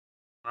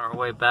On our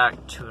way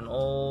back to an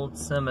old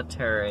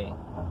cemetery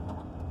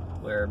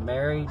where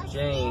Mary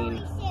Jane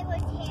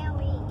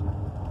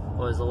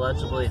was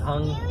allegedly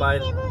hung by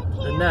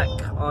the neck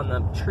on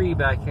the tree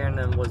back here and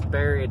then was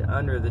buried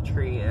under the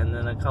tree, and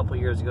then a couple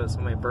years ago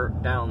somebody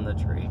burnt down the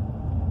tree.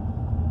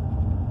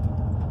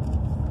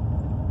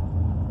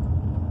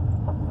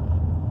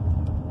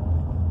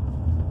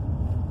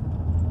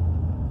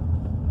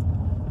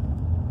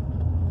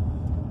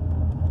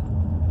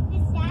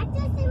 Is that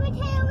the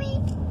cemetery?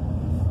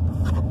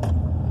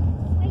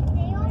 Right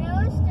there?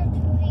 Where's the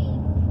tree?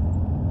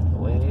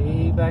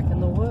 Way back in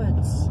the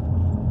woods.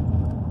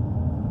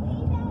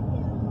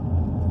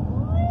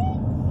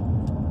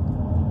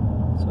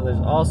 So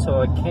there's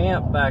also a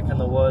camp back in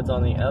the woods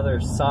on the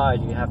other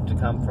side. You have to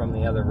come from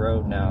the other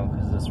road now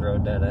because this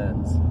road dead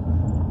ends.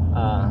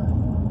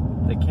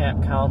 The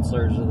camp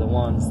counselors are the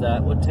ones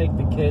that would take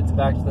the kids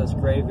back to this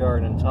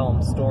graveyard and tell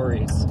them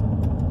stories.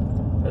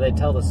 Or they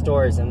tell the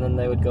stories and then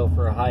they would go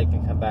for a hike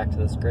and come back to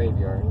this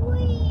graveyard.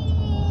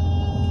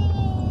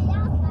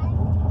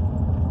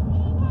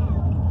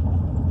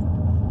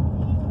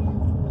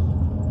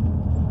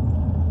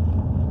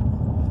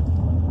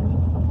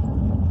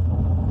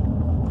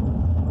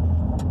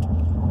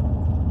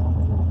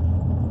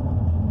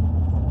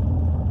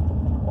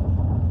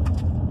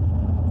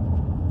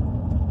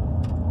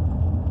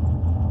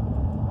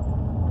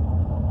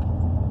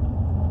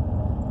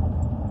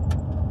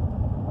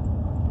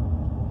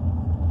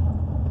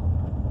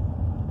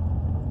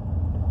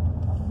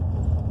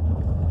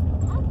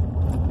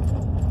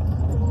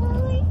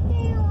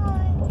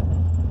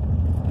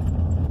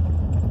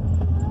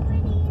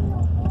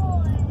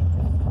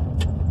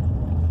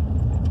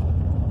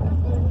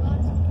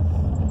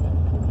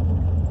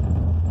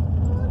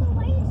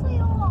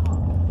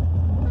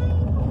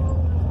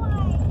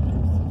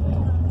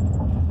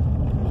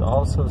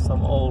 Also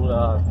some old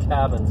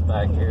cabins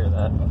back here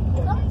that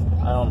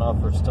I don't know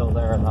if we're still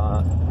there or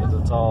not because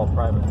it's all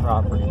private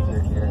property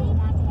through here.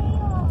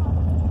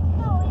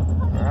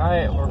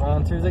 Alright, we're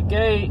going through the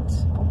gate.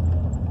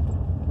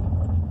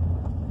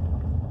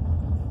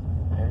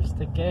 There's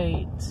the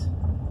gate.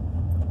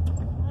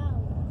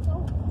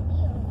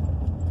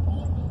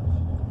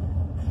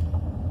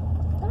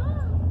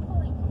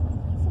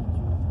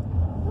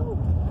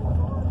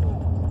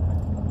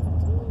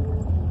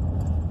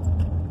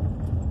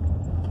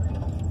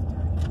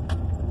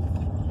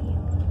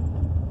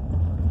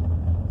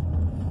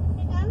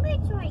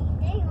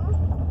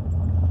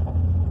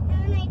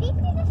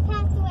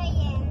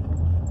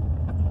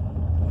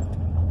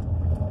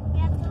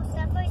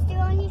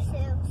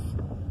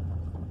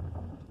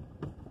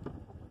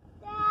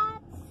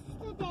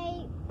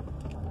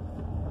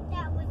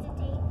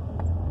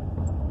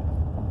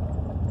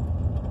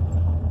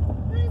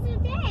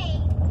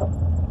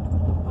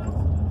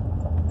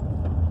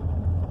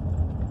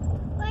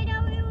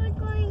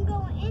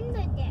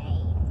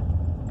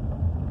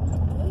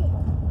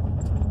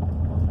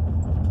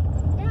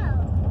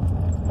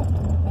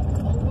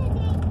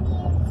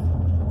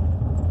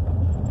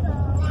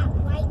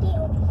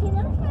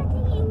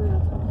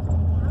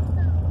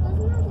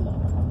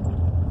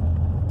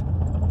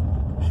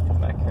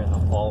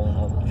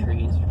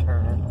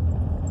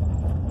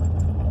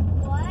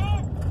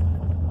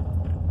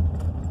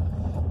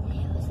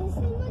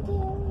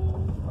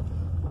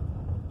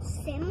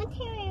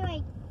 Cemetery,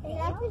 like, is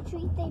that the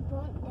tree they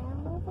burnt down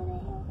over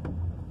there?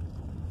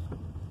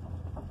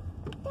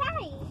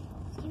 Daddy,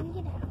 can we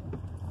get out?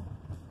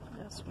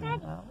 Yes, we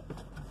get out.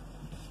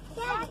 Is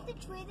that the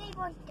tree they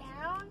burnt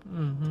down?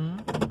 Mm-hmm.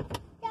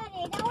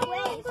 Daddy, that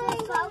way is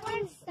go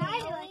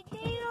inside right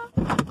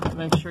there.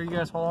 Make sure you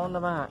guys hold on to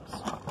Max.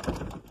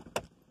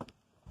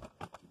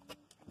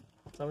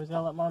 Somebody's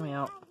gotta let Mommy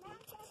out.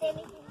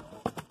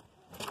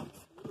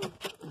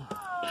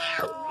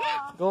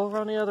 Go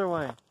around the other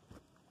way.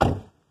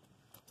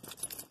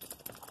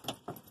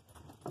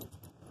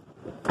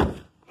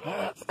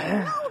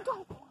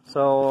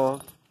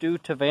 So, due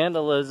to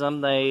vandalism,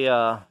 they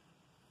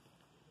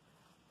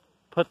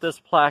put this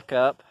plaque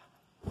up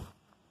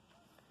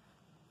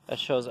that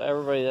shows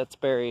everybody that's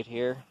buried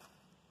here.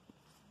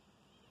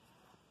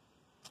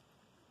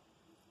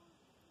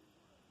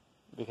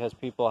 Because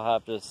people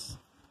have just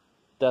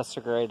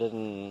desecrated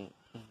and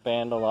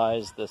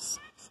vandalized the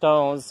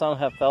stones. Some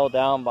have fell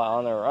down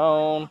on their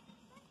own.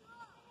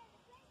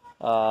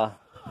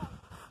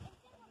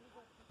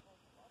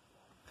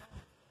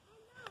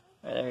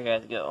 There you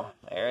guys go,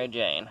 Mary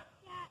Jane.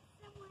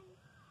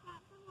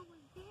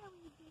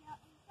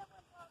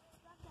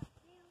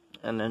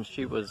 And then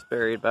she was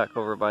buried back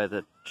over by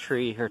the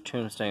tree. Her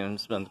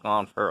tombstone's been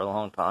gone for a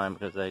long time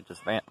because they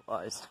just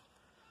vandalized.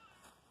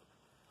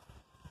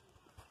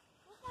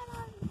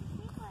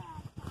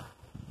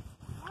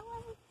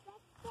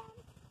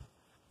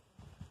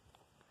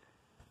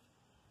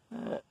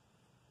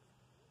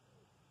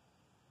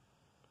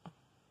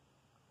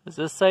 Does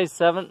this say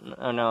 7?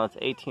 Oh no, it's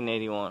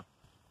 1881.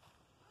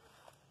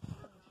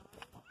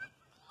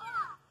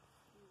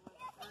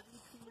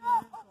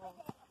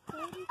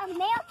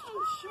 American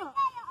show.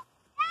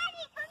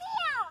 Daddy, come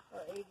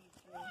here.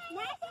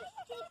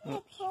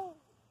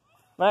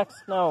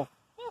 Max, no.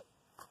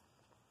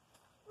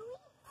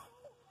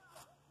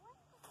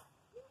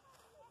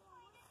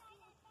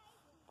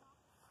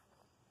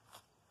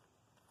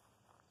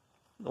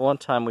 The one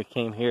time we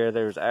came here,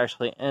 there was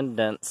actually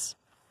indents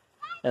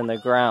in the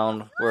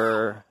ground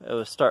where it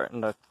was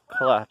starting to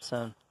collapse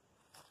in.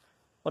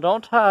 Well,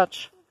 don't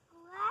touch.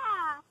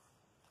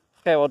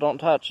 Okay, well, don't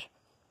touch.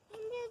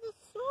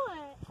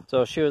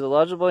 So she was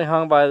allegedly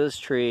hung by this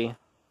tree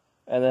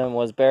and then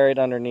was buried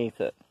underneath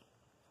it.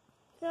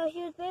 So she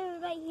was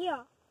buried right here.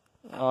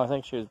 Oh, I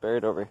think she was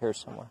buried over here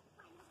somewhere.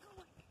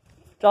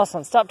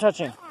 Jocelyn, stop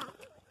touching.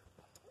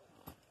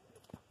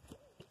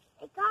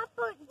 It got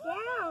put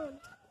down.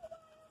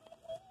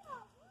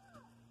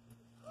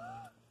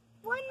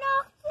 One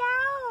knocked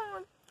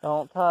down.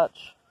 Don't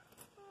touch.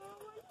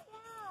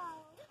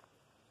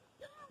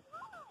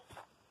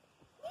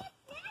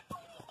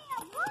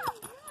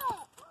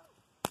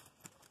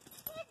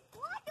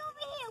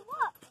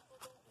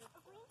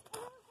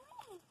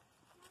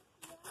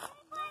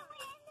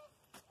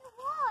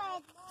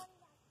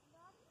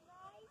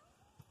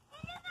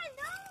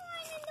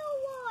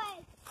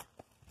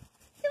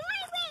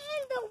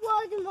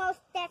 Most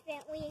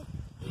definitely.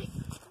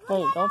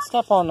 Hey, don't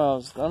step on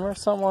those. Them are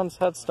someone's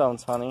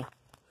headstones, honey.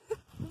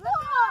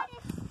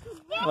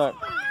 Look.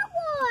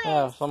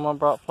 Yeah, someone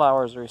brought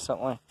flowers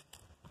recently.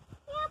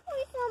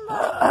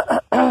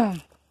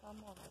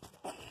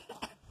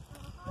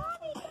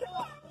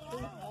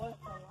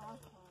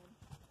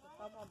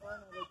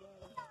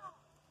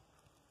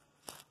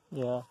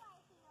 Yeah.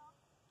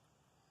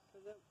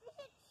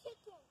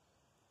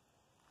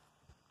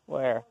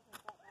 Where?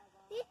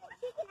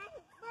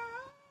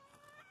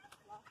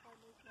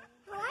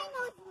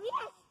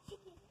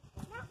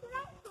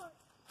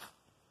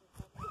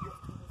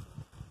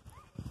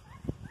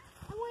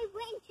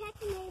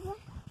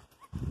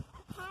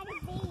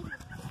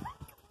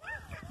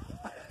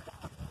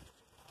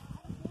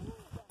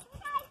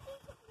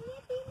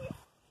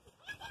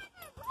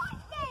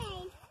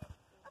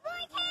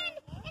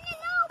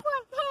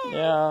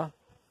 Yeah.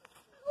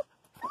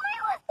 Boy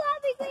was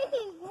probably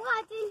drinking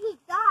blood and he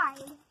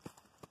died.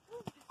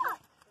 Look.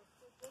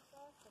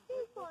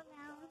 He's falling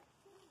down.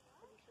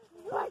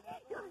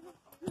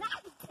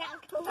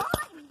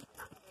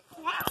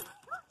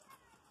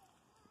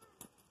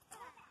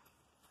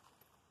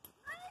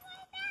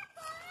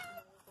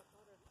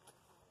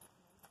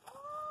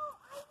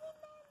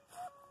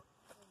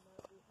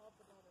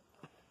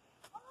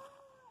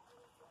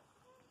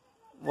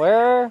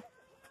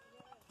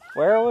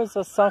 Where was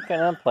the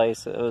sunken in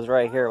place? It was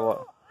right here.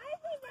 What?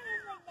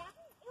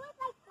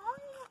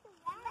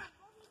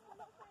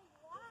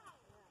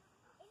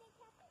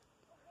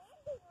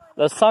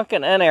 The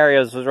sunken in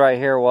areas was right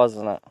here,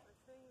 wasn't it?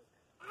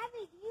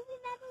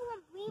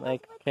 They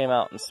came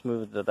out and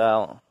smoothed it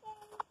out.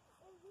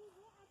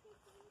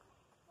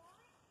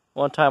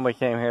 One time we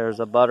came here, there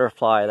was a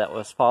butterfly that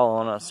was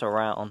following us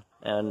around,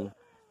 and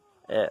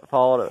it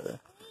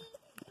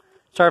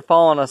started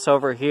following us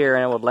over here,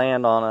 and it would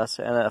land on us,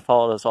 and it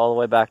followed us all the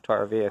way back to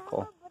our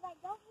vehicle.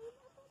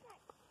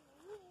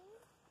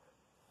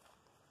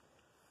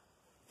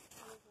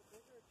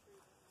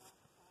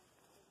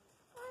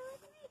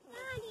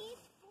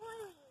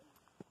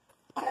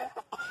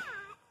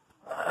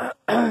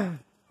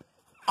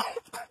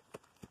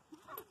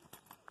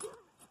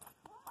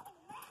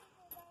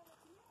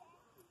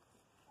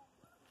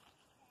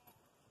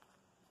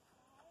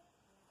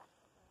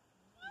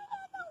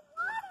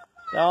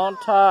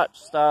 Don't touch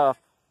stuff.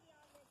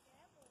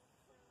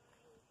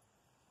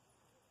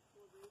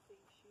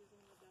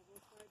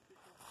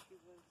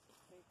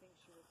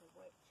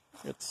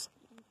 It's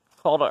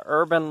called an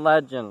urban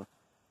legend.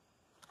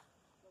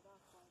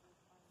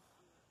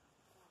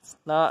 It's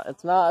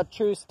not a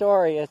true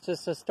story. It's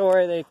just a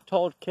story they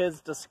told kids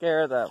to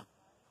scare them.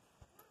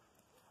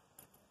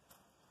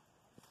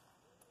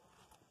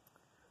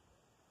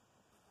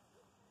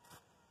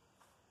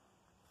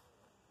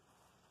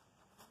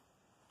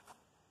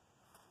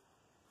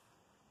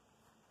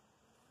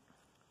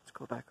 Let's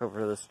go back over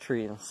to this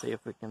tree and see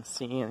if we can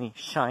see any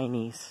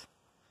shinies.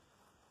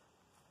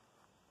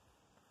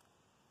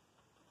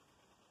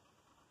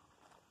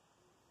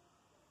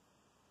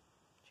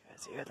 Did you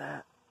guys hear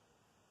that?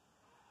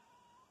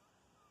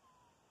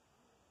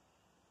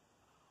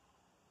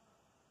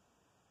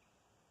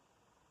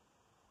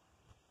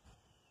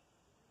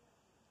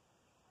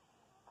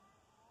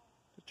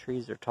 The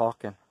trees are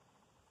talking.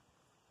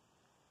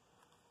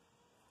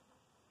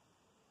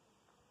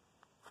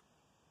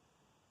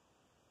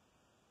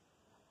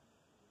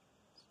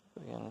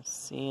 We're gonna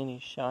see any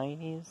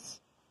shinies.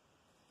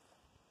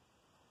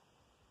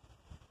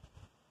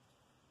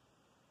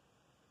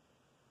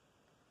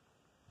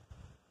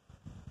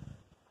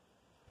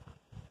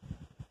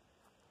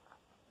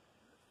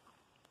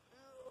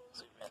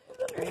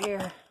 Under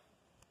here.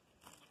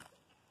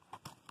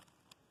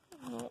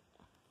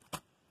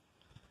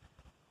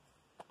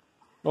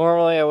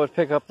 Normally I would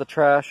pick up the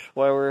trash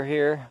while we're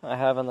here. I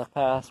have in the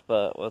past,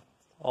 but with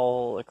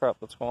all the crap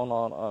that's going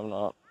on, I'm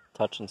not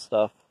touching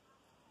stuff.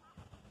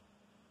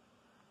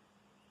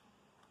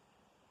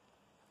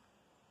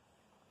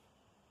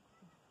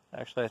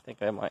 Actually, I think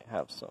I might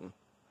have some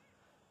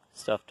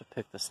stuff to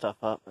pick the stuff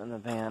up in the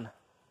van.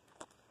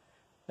 I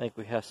think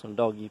we have some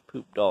doggy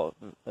poop dog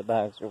in the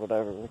bags or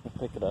whatever. We can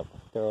pick it up,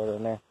 throw it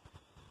in there.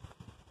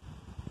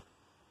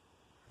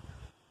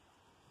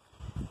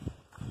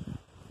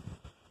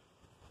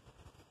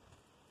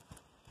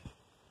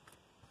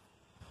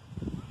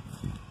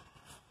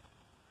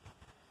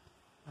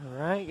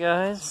 Alright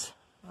guys,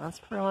 that's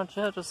pretty much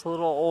it. Just a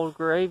little old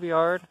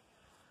graveyard.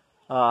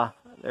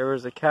 There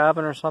was a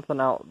cabin or something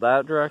out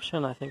that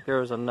direction. I think there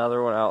was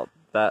another one out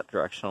that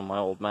direction on my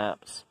old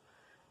maps.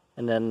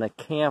 And then the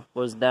camp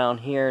was down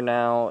here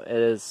now. It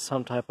is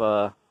some type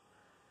of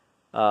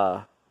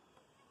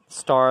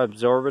star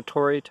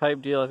observatory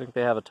type deal. I think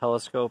they have a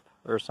telescope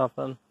or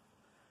something.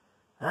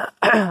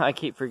 I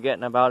keep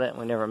forgetting about it and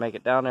we never make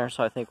it down there,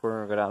 so I think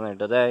we're going to go down there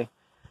today.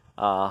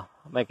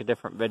 Make a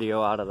different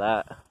video out of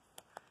that.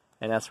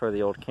 And that's where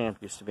the old camp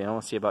used to be. I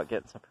want to see about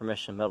getting some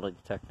permission metal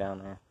detect down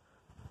there.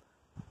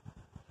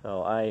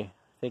 So I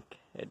think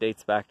it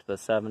dates back to the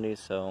 70s,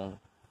 so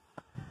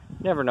you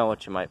never know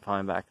what you might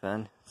find back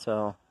then.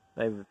 So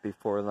maybe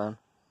before then.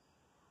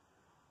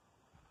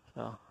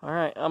 So,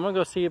 alright, I'm going to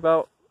go see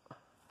about,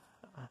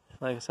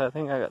 like I said, I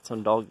think I got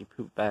some doggy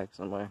poop bags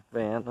in my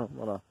van. I'm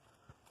going to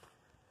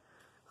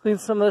clean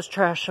some of this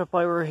trash up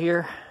while we're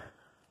here.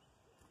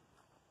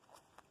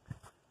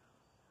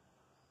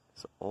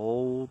 It's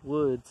old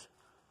woods.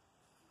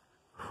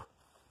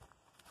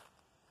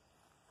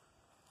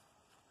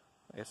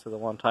 Like I said, the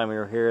one time we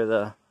were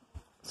here,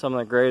 some of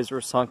the graves were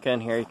sunk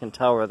in here. You can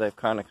tell where they've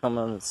kind of come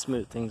in and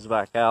smooth things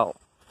back out.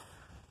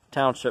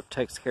 Township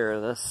takes care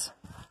of this.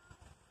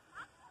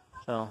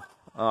 So,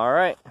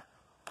 alright.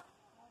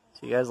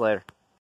 See you guys later.